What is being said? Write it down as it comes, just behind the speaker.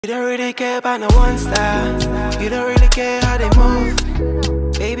You don't really care about no one star. You don't really care how they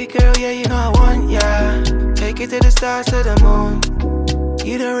move. Baby girl, yeah, you know I want ya. Take it to the stars, to the moon.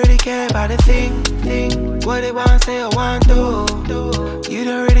 You don't really care about a thing. What they want, say, or want, do. You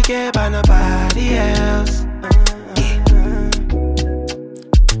don't really care about nobody else.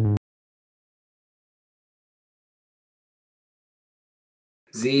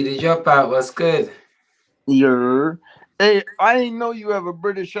 Z, the Dropout, what's good? Hey, I ain't know you have a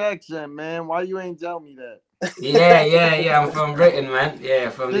British accent, man. Why you ain't tell me that? Yeah. I'm from Britain, man. Yeah,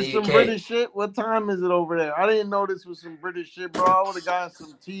 from This the some UK. British shit? What time is it over there? I didn't know this was some British shit, bro. I would have got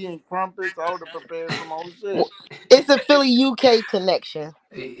some tea and crumpets. I would have prepared some old shit. It's a Philly UK connection.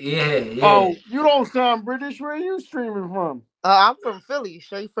 Yeah. Oh, you don't sound British. Where are you streaming from? I'm from Philly,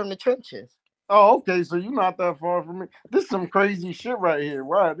 straight from the trenches. Oh, okay, so you're not that far from me. This is some crazy shit right here.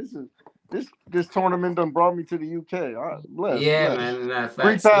 Wow, this tournament done brought me to the UK. All right, bless. Yeah, man. Nah,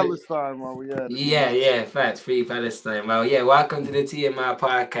 Free facts. Palestine while we at it, man. Yeah, facts. Free Palestine. Well, yeah, welcome to the TMI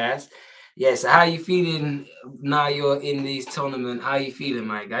podcast. Yeah, so how you feeling now you're in this tournament? How you feeling,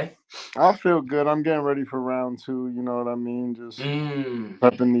 my guy? I feel good. I'm getting ready for round two. You know what I mean? Just Mm,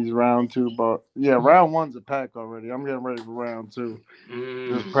 prepping these round two. But yeah, round one's a pack already. I'm getting ready for round two.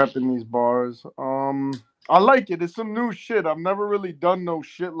 Just mm. prepping these bars. I like it. It's some new shit. I've never really done no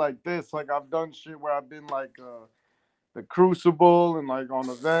shit like this. Like I've done shit where I've been like the Crucible and like on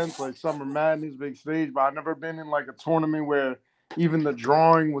events like Summer Madness, big stage. But I've never been in like a tournament where even the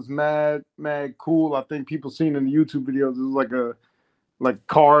drawing was mad cool. I think people seen in the YouTube videos it was like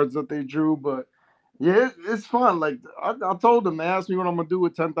cards that they drew, but yeah, it's fun. Like I told them, they asked me what I'm gonna do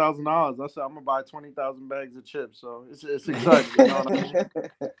with $10,000. I said I'm gonna buy 20,000 bags of chips. So it's exciting. You know what I mean?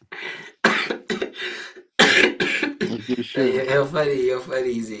 It's good shit. You're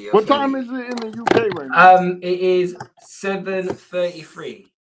funny, Z. You're What funny. time is it in the UK right now? It is 7:33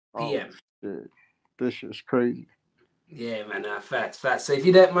 Oh p.m. shit, this shit's crazy. Yeah, man. Facts. So if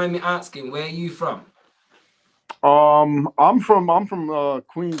you don't mind me asking, where are you from? I'm from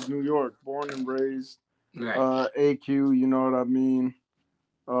Queens, New York, born and raised. Right. AQ, you know what I mean?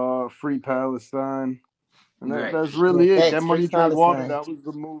 Free Palestine. And Right. that's really it. Get Thanks, Free money, drink water. Palestine. That was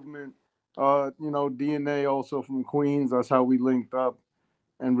the movement. DNA also from Queens. That's how we linked up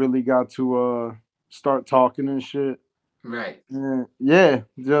and really got to start talking and shit. Right. And yeah,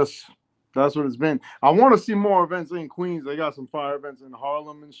 just that's what it's been. I want to see more events in Queens. They got some fire events in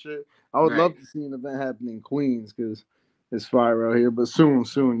Harlem and shit. I would Right. love to see an event happen in Queens because it's fire out here. But soon,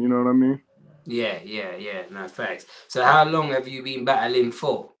 you know what I mean? Yeah. No, facts. So how long have you been battling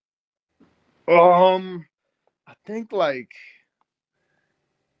for? I think like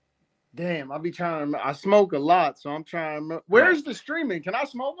damn, I'll be trying to remember. I smoke a lot, so I'm trying to remember. Right. Where's the streaming? Can I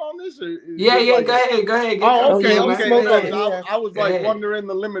smoke on this? Or is Yeah, this like go ahead. Oh, Oh okay, yeah, we Man. smoke Go over because ahead. here. I was Go like ahead. wondering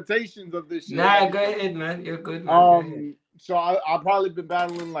the limitations of this shit and Nah, go everything. ahead, man. You're good, man. Go ahead. So I've probably been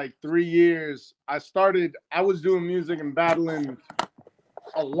battling like 3 years. I was doing music and battling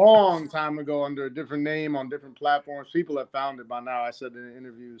a long time ago under a different name on different platforms. People have found it by now. I said in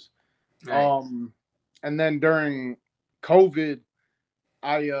interviews. Right. And then during COVID,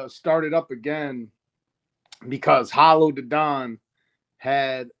 I started up again because Hollow the Don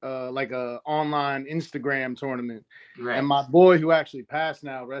had like a online Instagram tournament. Right. And my boy who actually passed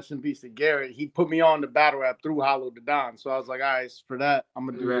now, rest in peace to Garrett, he put me on the battle rap through Hollow the Don. So I was like, all right, for that, I'm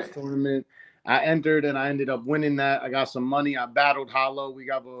gonna do this tournament. I entered and I ended up winning that. I got some money. I battled Hollow. We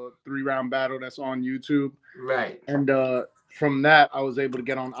got a 3-round battle that's on YouTube. Right. And from that, I was able to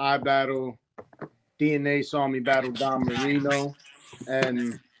get on iBattle. DNA saw me battle Don Marino,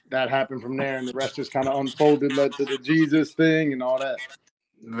 and that happened from there. And the rest just kind of unfolded, led to the Jesus thing and all that.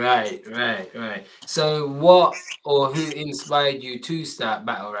 Right. So what or who inspired you to start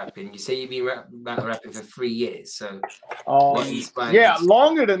battle rapping? You say you've been battle rapping for 3 years. So what inspired Yeah, you?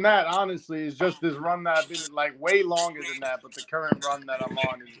 longer than that, honestly. It's just this run that I've been in, like way longer than that. But the current run that I'm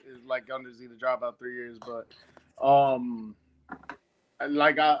on is like under the Dropout 3 years. But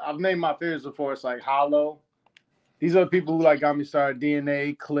like I've named my fears before. It's like Hollow. These are the people who like got me started.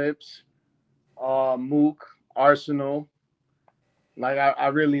 DNA, Clips, Mook, Arsenal. Like I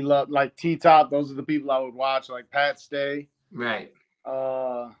really love like T Top. Those are the people I would watch. Like Pat Stay. Right.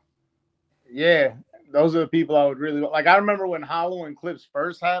 Yeah, those are the people I would really like. I remember when Hollow and Clips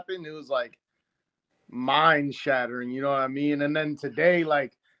first happened, it was like mind shattering, you know what I mean? And then today,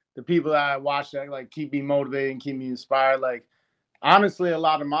 like the people that I watch that like keep me motivated and keep me inspired, like honestly, a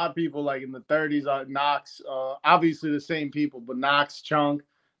lot of my people like in the 30s are Knox, obviously the same people, but Knox, Chunk,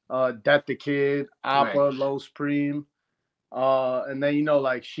 Death the Kid, Appa, Right. Low Supreme, and then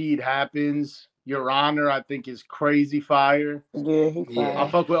like Sheed Happens, Your Honor, I think is crazy fire. Yeah, he Yeah. I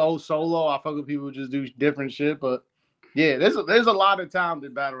fine. fuck with old Solo. I fuck with people who just do different shit. But yeah, there's a lot of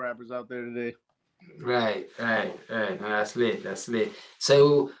talented battle rappers out there today. Right. No, that's lit. That's lit.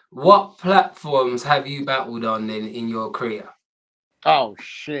 So, what platforms have you battled on in your career? Oh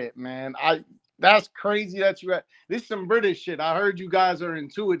shit, man. That's crazy that you this is some British shit. I heard you guys are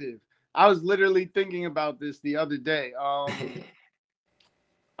intuitive. I was literally thinking about this the other day.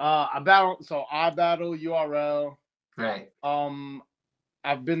 I battle URL. Right. Um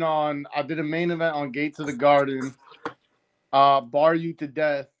I did a main event on Gates of the Garden, Bar You to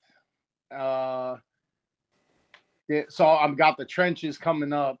Death. Uh so I've got the trenches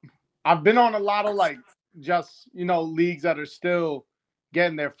coming up. I've been on a lot of like just leagues that are still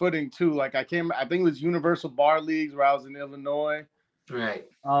getting their footing too. Like I think it was Universal Bar Leagues where I was in Illinois. Right.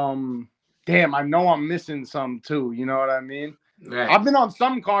 Damn, I know I'm missing some too. You know what I mean? Right. I've been on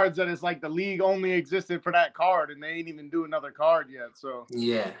some cards that it's like the league only existed for that card and they ain't even do another card yet. So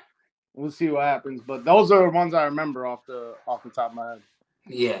Yeah. we'll see what happens. But those are the ones I remember off the top of my head.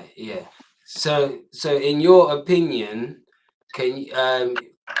 Yeah. So in your opinion, can you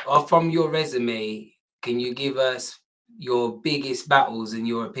or from your resume, can you give us your biggest battles in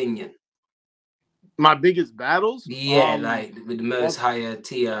your opinion? My biggest battles? Yeah, like with the most higher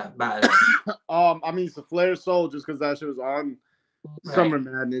tier battle. I mean, it's a Flair Soul just because that shit was on Summer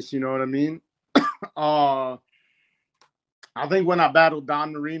Madness. You know what I mean? I think when I battled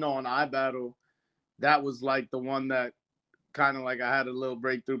Don Marino on iBattle, that was like the one that kind of like I had a little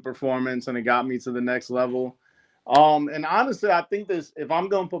breakthrough performance and it got me to the next level. And honestly, I think if I'm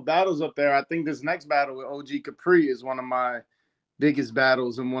gonna put battles up there, I think this next battle with OG Capri is one of my biggest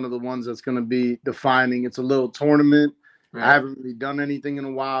battles and one of the ones that's gonna be defining. It's a little tournament. Right. I haven't really done anything in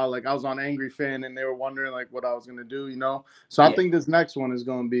a while. Like I was on Angry Fan and they were wondering like what I was gonna do, So I think this next one is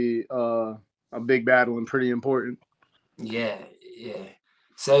gonna be a big battle and pretty important. Yeah.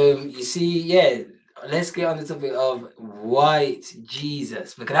 So you see, let's get on the topic of White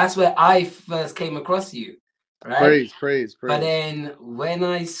Jesus, because that's where I first came across you, right? Praise. But then when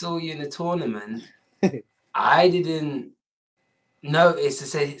I saw you in the tournament, I didn't notice to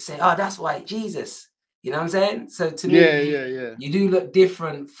say, oh, that's White Jesus. You know what I'm saying? So to me, you do look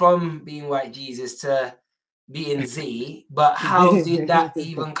different from being White Jesus to being Z, but how did that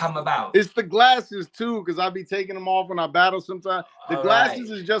even come about? It's the glasses too, because I be taking them off when I battle sometimes. The glasses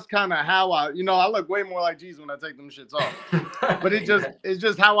is just kind of how I look way more like Jesus when I take them shits off. But it's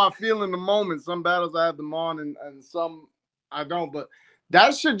just how I feel in the moment. Some battles I have them on and some I don't. But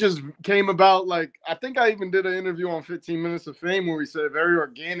that shit just came about. Like I think I even did an interview on 15 Minutes of Fame where we said very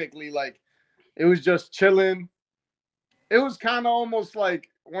organically, like it was just chilling. It was kind of almost like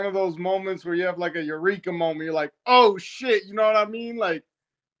one of those moments where you have like a eureka moment. You're like, oh shit, you know what I mean? Like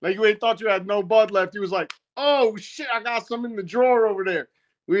you ain't thought you had no bud left. You was like, oh shit, I got some in the drawer over there.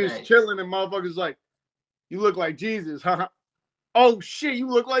 We was chilling and motherfuckers like, you look like Jesus, huh? Oh shit, you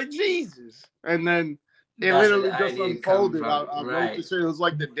look like Jesus. And then it literally just unfolded. I wrote this shit. It was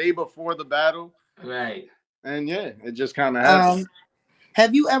like the day before the battle. Right. And yeah, it just kind of happened.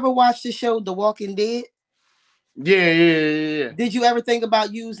 Have you ever watched the show The Walking Dead? Yeah. Did you ever think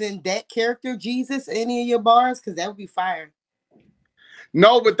about using that character, Jesus, in any of your bars? Because that would be fire.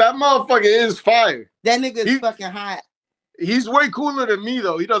 No, but that motherfucker is fire. That nigga is fucking hot. He's way cooler than me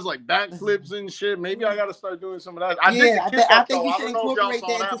though. He does like backflips and shit. Maybe I gotta start doing some of that. I think you should incorporate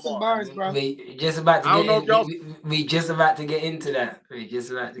that into some bars, bro. We just about to get into that.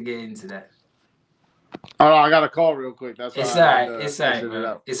 Oh, I got a call real quick. That's It's all right. It's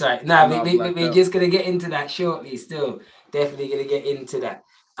all right. Now we're just gonna get into that shortly. Still, definitely gonna get into that.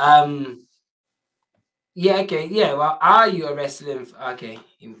 Yeah. Okay. Yeah. Well, are you a wrestling? Okay,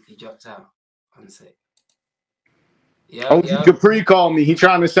 he dropped out. One sec. Yeah. Capri called me. He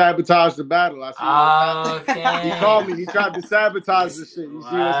trying to sabotage the battle. I see. Okay. He called me. He tried to sabotage this shit. You see what's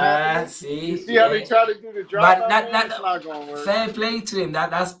happening? You see how they try to do the drop? But that's not gonna work. Fair play to him.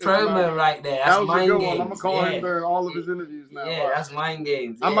 That's promo right there. That's mind games. I'm gonna call him during all of his interviews now. Yeah, that's mind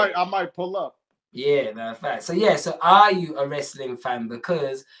games. I might pull up. Yeah, no fact. So so are you a wrestling fan?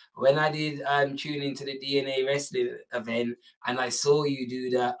 Because when I did tune into the DNA wrestling event and I saw you do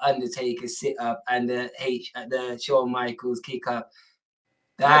the Undertaker sit up and the Shawn Michaels kick up.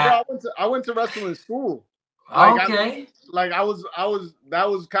 I went to wrestling school. Like, okay. That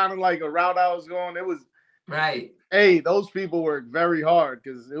was kind of like a route I was going. It was right. Hey, those people worked very hard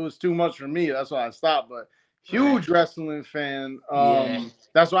because it was too much for me. That's why I stopped. But huge wrestling fan.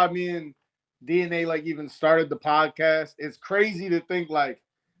 That's why me and DNA like even started the podcast. It's crazy to think like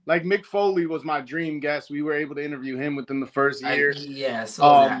Mick Foley was my dream guest. We were able to interview him within the first year.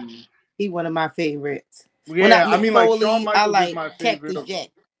 So He one of my favorites. Yeah, Well, not I Mick mean, like Shawn Foley. I Michaels is like my favorite. Cactus Jack.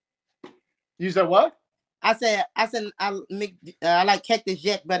 You said what? I said I like Cactus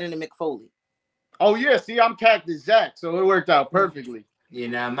Jack better than Mick Foley. Oh yeah, see, I'm Cactus Jack, so it worked out perfectly. You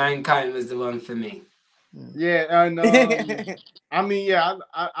know, Mankind was the one for me. Yeah, and I mean, yeah,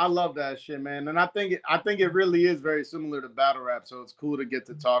 I love that shit, man, and I think it really is very similar to battle rap, so it's cool to get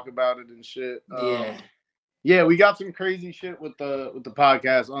to talk about it and shit. Yeah, we got some crazy shit with the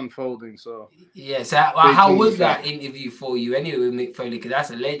podcast unfolding. So yeah, so how was that interview for you anyway with Mick Foley? Because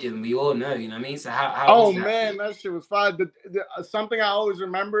that's a legend, we all know. You know what I mean? So how? Oh man, that shit was fun. Something I always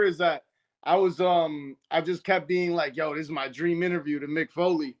remember is that I just kept being like, "Yo, this is my dream interview" to Mick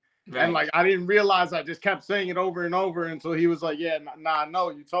Foley. Right. And like I didn't realize I just kept saying it over and over until he was like, "Yeah, nah, no,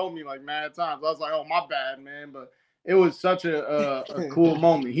 you told me like mad times." I was like, "Oh, my bad, man," but it was such a cool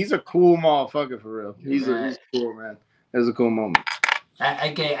moment. He's a cool motherfucker for real. He's cool, man. It was a cool moment.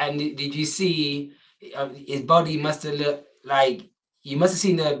 Okay, and did you see his body must have looked like you must have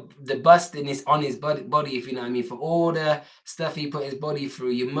seen the bust on his body, if you know what I mean. For all the stuff he put his body through,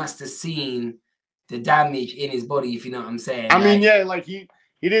 you must have seen the damage in his body, if you know what I'm saying. I mean, yeah, like he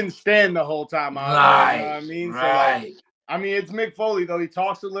didn't stand the whole time out there, you know what I mean? So like, I mean, it's Mick Foley though. He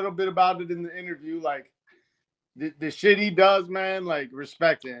talks a little bit about it in the interview, like the shit he does, man. Like,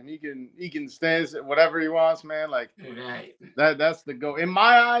 respect him. He can stand whatever he wants, man. Like, that's the GOAT. In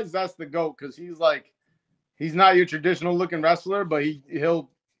my eyes, that's the GOAT because he's not your traditional looking wrestler, but he'll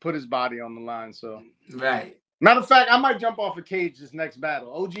put his body on the line. So matter of fact, I might jump off a cage this next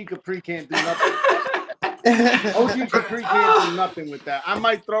battle. OG Capri can't do nothing. OG Capri can't do nothing with that. I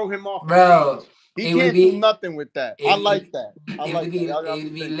might throw him off. Bro, he can't do nothing with that. I like that. It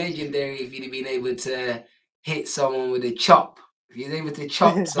would be legendary if you'd been able to hit someone with a chop. If he's able to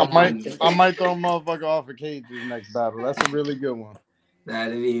chop someone. I might throw a motherfucker off a cage this next battle. That's a really good one.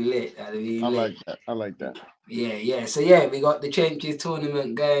 That'd be lit. I like that. Yeah. So yeah, we got the Trenches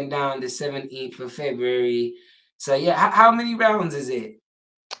tournament going down the 17th of February. So yeah, how many rounds is it?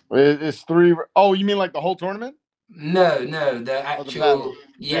 It's 3. Oh, you mean like the whole tournament? No, the actual.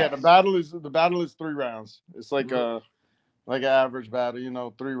 The battle is 3 rounds. It's like an average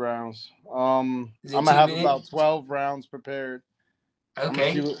battle, 3 rounds. I'm gonna have about 12 rounds prepared.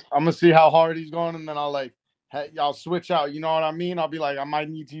 Okay. I'm gonna see how hard he's going, and then I'll switch out. You know what I mean? I'll be like, I might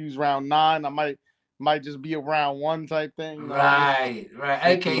need to use round 9. I might just be a round 1 type thing. Right.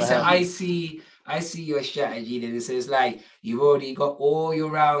 Okay, so I see your strategy then. So it's like you've already got all your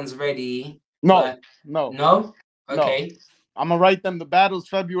rounds ready. No. Okay. No. I'm gonna write them. The battle's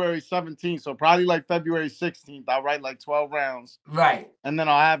February 17th, so probably like February 16th. I'll write like 12 rounds. Right. And then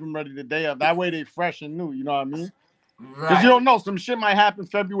I'll have them ready the day of. That way they fresh and new. You know what I mean? Right. Because you don't know, some shit might happen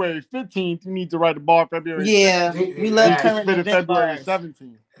February 15th. You need to write a bar February. Yeah, 16th. we love current event February bars.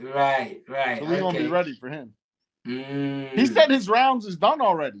 17th. Right. So we're gonna be ready for him. Mm. He said his rounds is done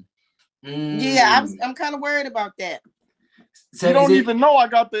already. Yeah, I'm kind of worried about that. So you don't even know I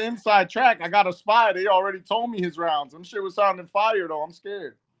got the inside track. I got a spy. They already told me his rounds. Them shit was sounding fire though. I'm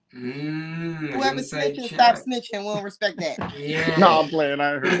scared. Whoever snitching, stop snitching. We don't respect that. Yeah. No, I'm playing.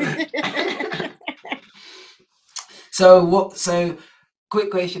 I heard. So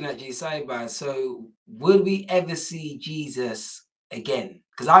quick question actually, sidebar. So would we ever see Jesus again?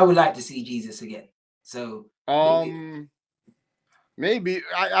 Because I would like to see Jesus again. So maybe.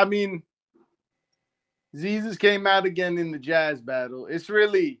 I mean, Jesus came out again in the jazz battle. It's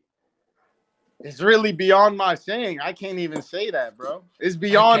really beyond my saying. I can't even say that, bro. It's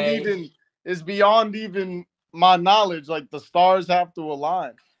beyond even my knowledge. Like the stars have to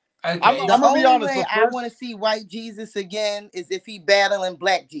align. Okay. I'm gonna be honest. Way I want to see white Jesus again is if he battling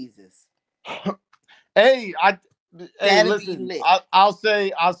black Jesus. Hey, listen. I'll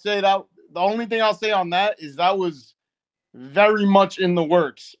say that. The only thing I'll say on that is that was very much in the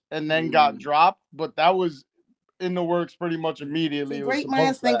works and then got dropped, but that was in the works pretty much immediately. Great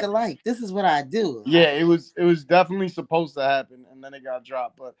minds think alike. This is what I do. Yeah, it was definitely supposed to happen, and then it got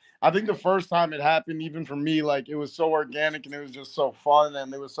dropped. But I think the first time it happened, even for me, like it was so organic and it was just so fun,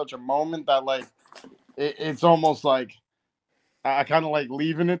 and it was such a moment that like it's almost like I kind of like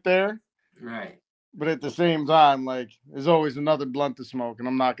leaving it there. Right. But at the same time, like there's always another blunt to smoke, and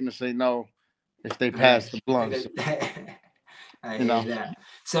I'm not gonna say no if they pass the blunt. I hear that.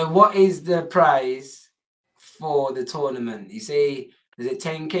 So what is the prize for the tournament? You say, is it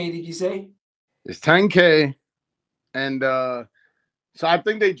 10K, did you say? It's 10K. And so I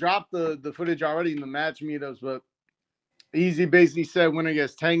think they dropped the footage already in the match meetups, but Easy basically said winner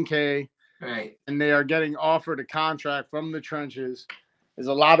gets 10K. Right. And they are getting offered a contract from the Trenches there's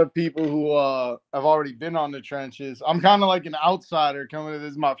a lot of people who have already been on the trenches. I'm kind of like an outsider coming.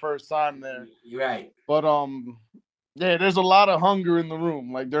 This is my first time there. Right. But yeah, there's a lot of hunger in the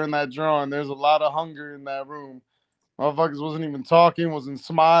room. Like during that drawing, there's a lot of hunger in that room. Motherfuckers wasn't even talking, wasn't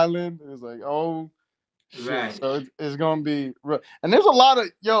smiling. It was like, oh shit. Right. So it's gonna be real. And there's a lot of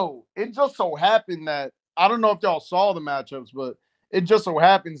it just so happened that I don't know if y'all saw the matchups, but it just so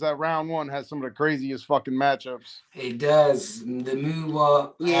happens that round one has some of the craziest fucking matchups. It does. The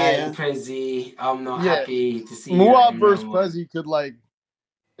Muwa and Prezi, I'm not happy to see Muwa that. versus Prezi could, like,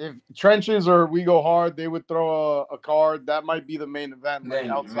 if trenches or we go hard, they would throw a card. That might be the main event, like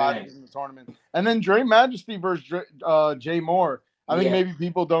outside of the tournament. And then Dre Majesty versus Jay Moore. I think maybe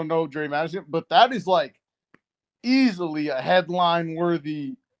people don't know Dre Majesty, but that is like easily a headline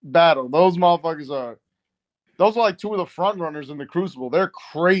worthy battle. Those are like two of the front runners in the Crucible. They're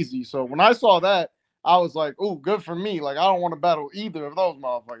crazy. So when I saw that, I was like, "Oh, good for me." Like I don't want to battle either of those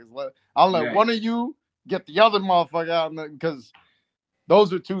motherfuckers. I'll let one of you get the other motherfucker out, because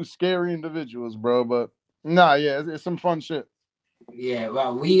those are two scary individuals, bro. But nah, yeah, it's some fun shit. Yeah,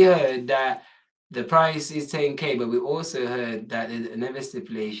 well, we heard that the price is 10K, but we also heard that another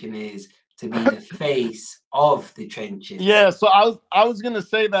stipulation is to be the face of the trenches. Yeah, so I was gonna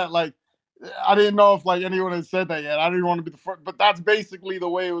say that, like, I didn't know if like anyone had said that yet. I didn't want to be the first, but that's basically the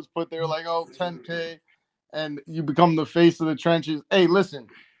way it was put. They were like, "Oh, 10K, and you become the face of the trenches." Hey, listen,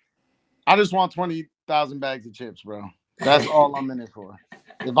 I just want 20,000 bags of chips, bro. That's all I'm in it for.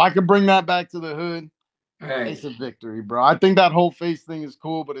 If I could bring that back to the hood, it's a victory, bro. I think that whole face thing is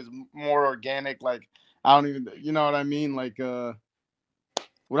cool, but it's more organic. Like, I don't even, you know what I mean? Like,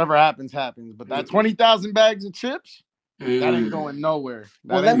 whatever happens, happens. But that 20,000 bags of chips, that ain't going nowhere.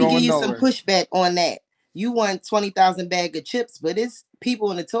 Well, let me give you some pushback on that. You want 20,000 bag of chips, but it's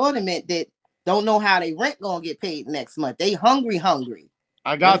people in the tournament that don't know how they rent gonna get paid next month. They hungry.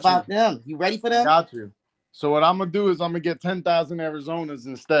 I got you. What about them? You ready for them? Got you. So what I'm gonna do is I'm gonna get 10,000 Arizonas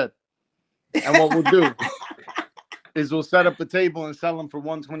instead. And what we'll do is we'll set up a table and sell them for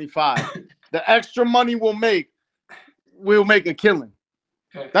 125. The extra money we'll make a killing.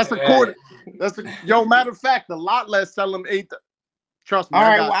 That's a quarter. Matter of fact, a lot less. Sell them 8. Trust me. All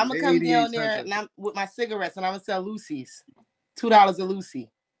right, well, I'm gonna come down there and I'm with my cigarettes and I'm gonna sell Lucy's. $2 a Lucy.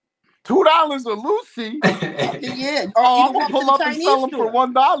 $2 a Lucy? Yeah. Oh, I'm gonna pull up and sell them for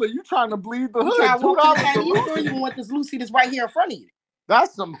 $1. You trying to bleed the hood? $2 a Lucy. You want this Lucy that's right here in front of you.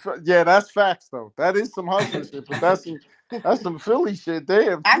 That's that's facts though. That is some hustler shit, but that's some Philly shit.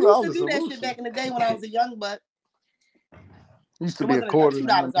 Damn, I used to do that shit back in the day when I was a young buck. Used to be a quarter.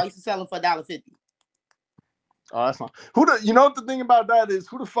 $2. I used to sell them for $1.50. Oh, that's not. You know what the thing about that is?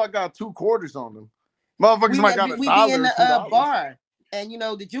 Who the fuck got 2 quarters on them? Motherfuckers might got $1. We be in the bar and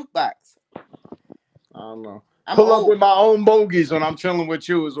the jukebox. I don't know. Pull up with my own bogeys when I'm chilling with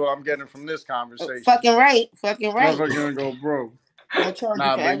you is what I'm getting from this conversation. Fucking right. Motherfucker gonna go broke. But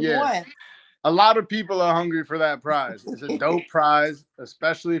yeah, a lot of people are hungry for that prize. It's a dope prize,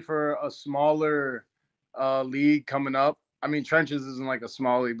 especially for a smaller league coming up. I mean, Trenches isn't like a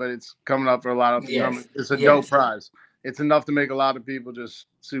small league, but it's coming up for a lot of people. It's a dope prize. It's enough to make a lot of people just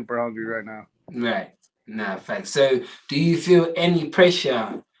super hungry right now. Right. Nah, facts. So do you feel any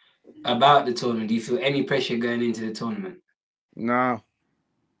pressure about the tournament? Do you feel any pressure going into the tournament? No.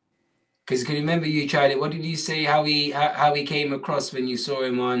 Because can you remember you tried it? What did you say? How he came across when you saw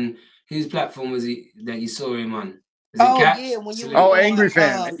him on whose platform was he that you saw him on? Yeah, when you Angry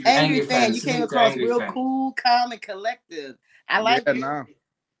Fan. Angry Fan. You came across real cool, calm, and collective. I like it.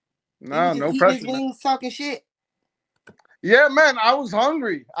 No pressure. His wings talking shit. Yeah, man, I was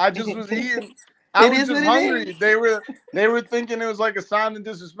hungry. I just was eating. I was just hungry. They were thinking it was like a sign of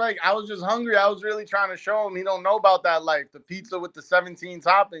disrespect. I was just hungry. I was really trying to show him he don't know about that life. The pizza with the 17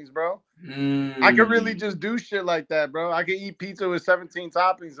 toppings, bro. I could really just do shit like that, bro. I could eat pizza with 17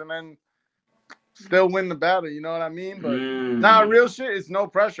 toppings and then still win the battle. You know what I mean? But real shit, it's no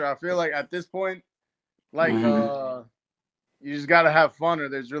pressure. I feel like at this point, like you just gotta have fun, or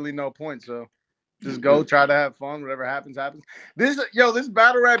there's really no point. So just go, try to have fun. Whatever happens, happens. This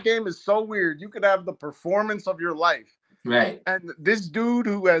battle rap game is so weird. You could have the performance of your life. Right. And this dude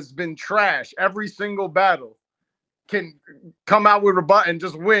who has been trash every single battle can come out with a rebut and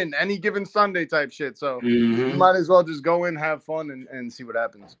just win any given Sunday type shit. So you might as well just go in, have fun, and see what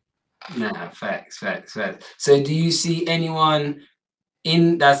happens. Nah, facts. So do you see anyone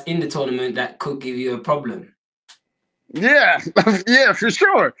that's in the tournament that could give you a problem? Yeah, yeah, for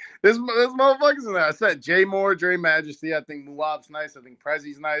sure. There's motherfuckers in there. I said Jay Moore, Dre Majesty. I think Muwab's nice. I think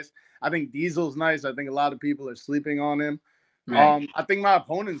Prezi's nice. I think Diesel's nice. I think a lot of people are sleeping on him. Right. I think my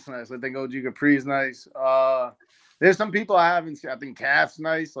opponent's nice. I think OG Capri's nice. There's some people I haven't seen. I think Calf's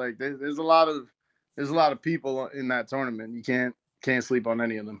nice. Like there's a lot of people in that tournament. You can't sleep on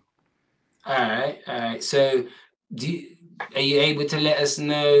any of them. All right. So, are you able to let us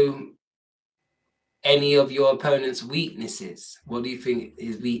know any of your opponent's weaknesses? What do you think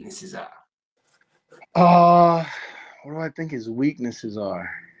his weaknesses are? What do I think his weaknesses are?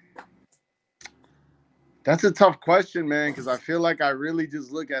 That's a tough question, man, because I feel like I really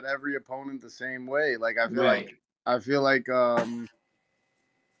just look at every opponent the same way. Like I feel like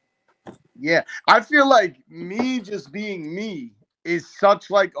yeah, I feel like me just being me is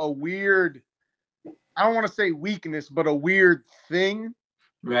such like a weird, I don't want to say weakness, but a weird thing.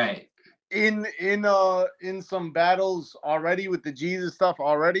 Right. In some battles already with the Jesus stuff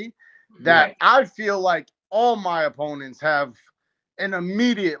already, that I feel like all my opponents have an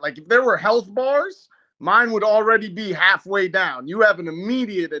immediate, like if there were health bars, mine would already be halfway down. You have an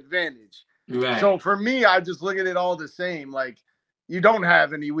immediate advantage. Right. So for me, I just look at it all the same. Like you don't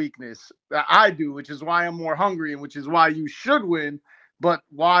have any weakness that I do, which is why I'm more hungry and which is why you should win. But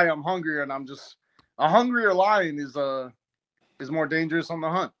why I'm hungrier and I'm just a hungrier lion is more dangerous on the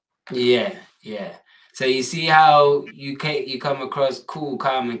hunt. Yeah. So you see how you come across cool,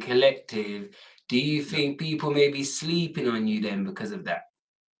 calm, and collective. Do you think people may be sleeping on you then because of that?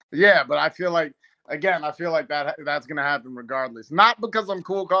 Yeah, but I feel like that's gonna happen regardless. Not because I'm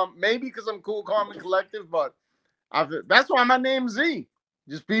cool, calm, maybe because I'm cool, calm, and collective, but that's why my name's Z.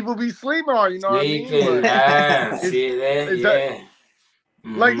 Just people be sleeping on, you know what I mean? See it there? Yeah.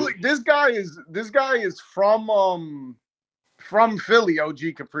 Like, look, this guy is from Philly, OG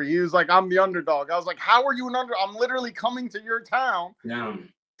Capri. He was like, I'm the underdog. I was like, how are you an underdog? I'm literally coming to your town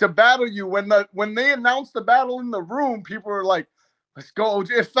to battle you. When they announced the battle in the room, people were like, let's go,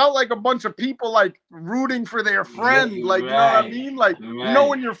 OG. It felt like a bunch of people like rooting for their friend. Like, you know what I mean? Like, you know,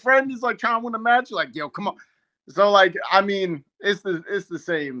 when your friend is like trying to win a match, you're like, yo, come on. So like, I mean, it's the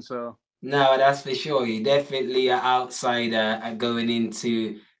same. So no, that's for sure. You're definitely an outsider going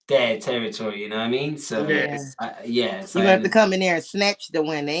into their territory, you know what I mean? So yeah. So you have to come in there and snatch the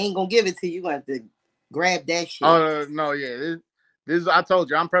win. They ain't gonna give it to you. You have to grab that shit. Oh no, yeah. This I told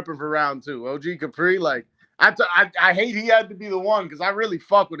you, I'm prepping for round 2. OG Capri, like I hate he had to be the one because I really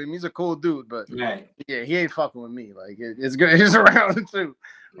fuck with him. He's a cool dude, but yeah, he ain't fucking with me. Like it's good. It's round 2.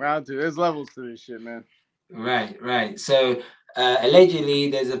 Round 2. There's levels to this shit, man. Right. So allegedly,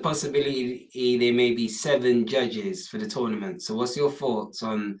 there's a possibility there may be 7 judges for the tournament. So what's your thoughts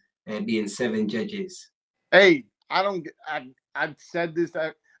on there being 7 judges? Hey, I said this.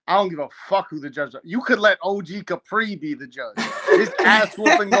 I don't give a fuck who the judge are. You could let OG Capri be the judge. This ass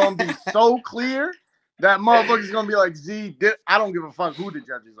whooping gonna be so clear that motherfucker's gonna be like, Z, I don't give a fuck who the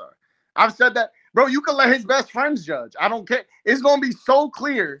judges are. I've said that. Bro, you can let his best friends judge. I don't care. It's going to be so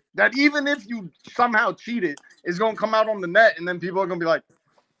clear that even if you somehow cheated, it's going to come out on the net, and then people are going to be like,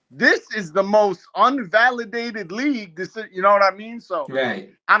 this is the most unvalidated league. This is, you know what I mean? So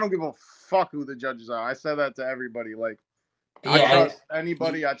I don't give a fuck who the judges are. I said that to everybody. Like, I trust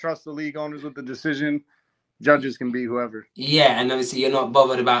anybody. I trust the league owners with the decision. Judges can be whoever. Yeah, and obviously you're not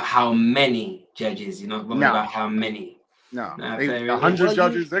bothered about how many judges. You're not bothered about how many. No, 100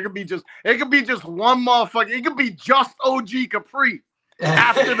 judges. It could be just one motherfucker. It could be just OG Capri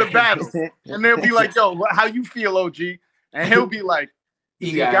after the battle, and they'll be like, "Yo, how you feel, OG?" And he'll be like,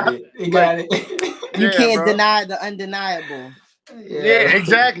 "You got it. You got it." You can't deny the undeniable. Yeah,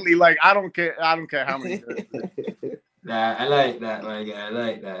 exactly. Like I don't care how many. Nah, I like that, my guy. I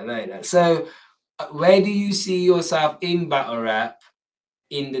like that. So, where do you see yourself in battle rap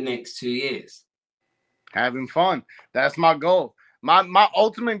in the next 2 years? Having fun. That's my goal. My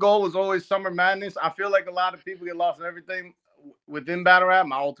ultimate goal was always Summer Madness. I feel like a lot of people get lost in everything within battle rap.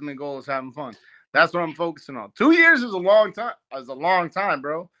 My ultimate goal is having fun. That's what I'm focusing on. 2 years is a long time. It's a long time,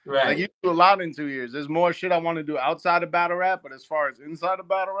 bro. Right. Like you do a lot in 2 years. There's more shit I want to do outside of battle rap, but as far as inside of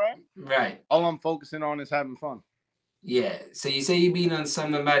battle rap, all I'm focusing on is having fun. Yeah. So you say you've been on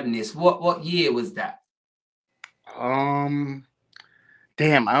Summer Madness. What year was that?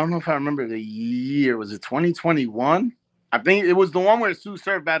 Damn, I don't know if I remember the year. Was it 2021? I think it was the one where Sue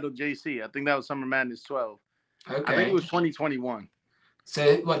Surf battled JC. I think that was Summer Madness 12. Okay. I think it was 2021.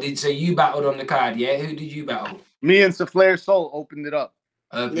 So so you battled on the card, yeah? Who did you battle? Me and Saflair Soul opened it up.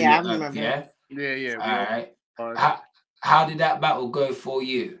 I remember. Yeah. All right. How did that battle go for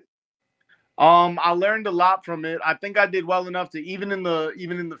you? I learned a lot from it. I think I did well enough to even in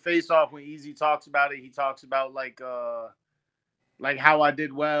the face off when Easy talks about it, he talks about like how I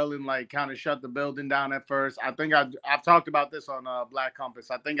did well and like kind of shut the building down at first. I think I've talked about this on Black Compass.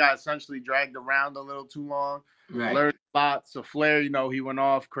 I think I essentially dragged around a little too long. Learned a lot. So Flair, he went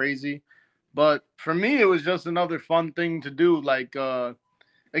off crazy. But for me, it was just another fun thing to do. Like,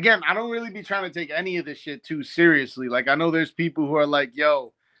 again, I don't really be trying to take any of this shit too seriously. Like, I know there's people who are like,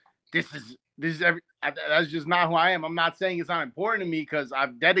 yo, that's just not who I am. I'm not saying it's not important to me because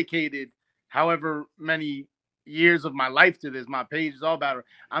I've dedicated however many years of my life to this. My page is all about it.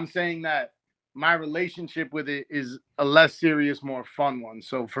 I'm saying that my relationship with it is a less serious, more fun one.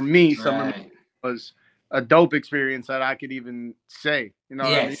 So for me, Summer was a dope experience that I could even say. You know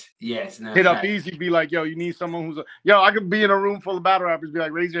what I mean? Yes. No, hit up easy, be like, yo, you need someone who's I could be in a room full of battle rappers, be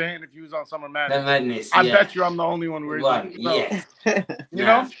like, raise your hand if you was on Summer Madness. I bet you I'm the only one raising yes. You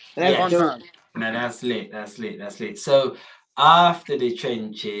know? That's dope. No, that's lit. So after the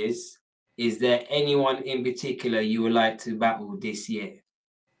trenches, is there anyone in particular you would like to battle this year?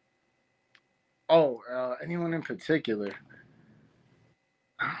 Oh, anyone in particular?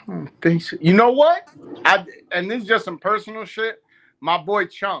 I don't think so. You know what? And this is just some personal shit. My boy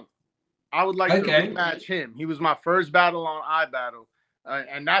Chunk. I would like to rematch him. He was my first battle on iBattle.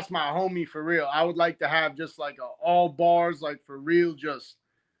 And that's my homie for real. I would like to have just like all bars, like for real, just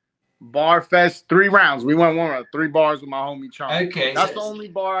bar fest, 3 rounds. We went 1 round, 3 bars with my homie Chunk. Okay. That's the only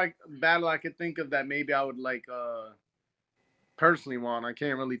battle I could think of that maybe I would like personally want. I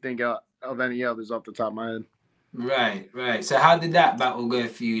can't really think of any others off the top of my head. Right. So how did that battle go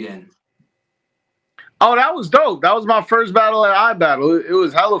for you then? Oh, that was dope. That was my first battle at iBattle. It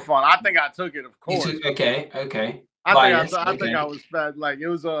was hella fun. I think I took it, of course. Okay. I think I was fat. Like it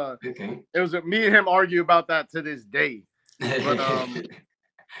was me and him argue about that to this day.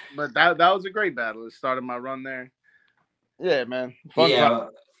 But that was a great battle. It started my run there. Yeah, man. Fun time.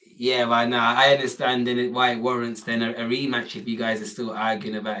 But no, I understand then why it warrants then a rematch if you guys are still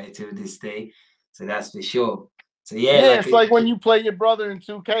arguing about it to this day. So that's for sure. So it's like when you play your brother in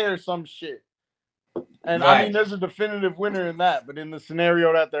 2K or some shit. And I mean, there's a definitive winner in that, but in the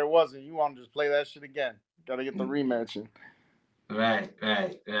scenario that there wasn't, you want to just play that shit again. Got to get the rematch in. Right.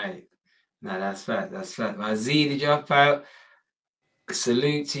 No, that's fact. Well, Z, the Dropout,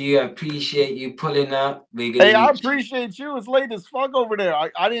 salute to you. I appreciate you pulling up. I appreciate you. It's late as fuck over there.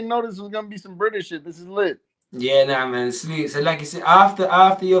 I didn't know this was going to be some British shit. This is lit. Yeah, nah, man, salute. So like I said,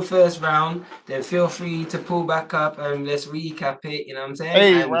 after your first round, then feel free to pull back up and let's recap it. You know what I'm saying?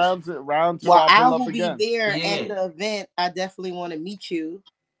 Hey, round 2. Well, I will be there at the event. I definitely want to meet you.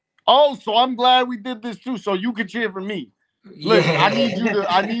 Oh, so I'm glad we did this too, so you could cheer for me. Listen, I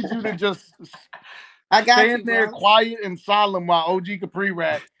need you to just stand there quiet and solemn while OG Capri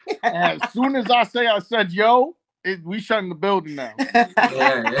rap. And as soon as I said, yo, we shutting the building down.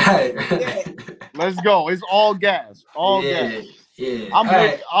 Let's go. It's all gas. All gas. Yeah.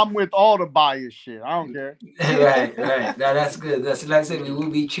 I'm with all the bias shit. I don't care. Right. No, that's good. That's like I said, we will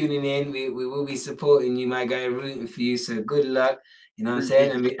be tuning in. We will be supporting you, my guy, rooting for you. So good luck. You know what I'm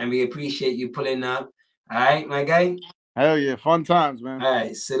saying? And we appreciate you pulling up. All right, my guy. Hell yeah, fun times, man. All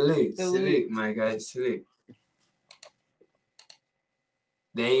right, salute, my guy, salute.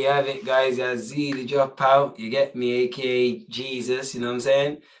 There you have it, guys. That's Z, the Dropout. You get me, aka Jesus. You know what I'm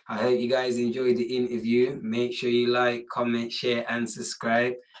saying? I hope you guys enjoyed the interview. Make sure you like, comment, share, and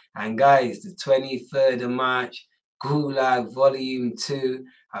subscribe. And guys, the 23rd of March, GULAG Volume 2.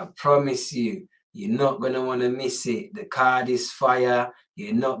 I promise you, you're not going to want to miss it. The card is fire.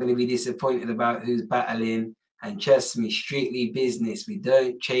 You're not going to be disappointed about who's battling. And trust me, strictly business. We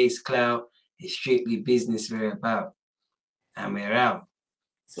don't chase clout. It's strictly business we're about. And we're out.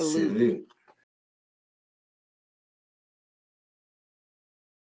 Salute.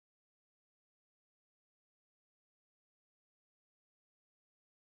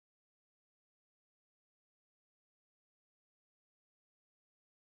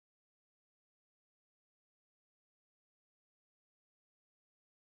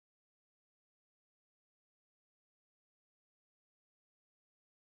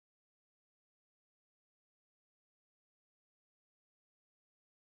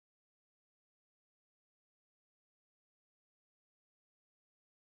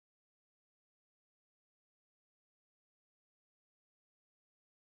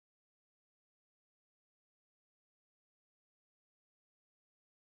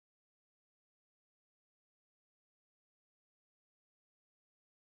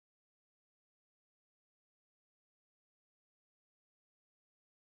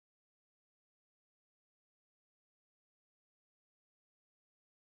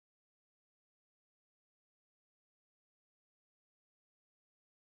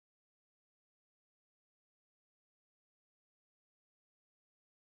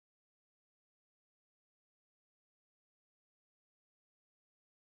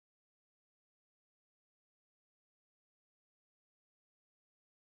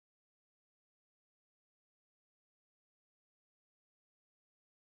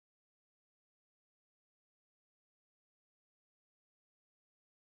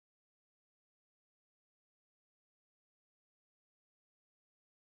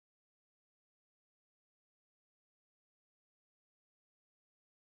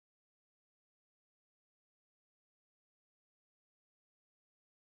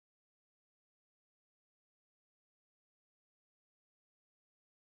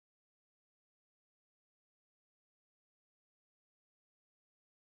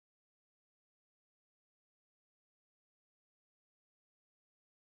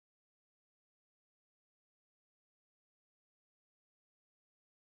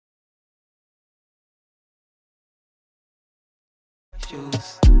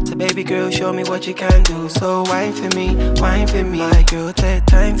 juice. So baby girl, show me what you can do. So wine for me, my girl, take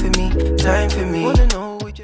time for me, time for me. Wanna know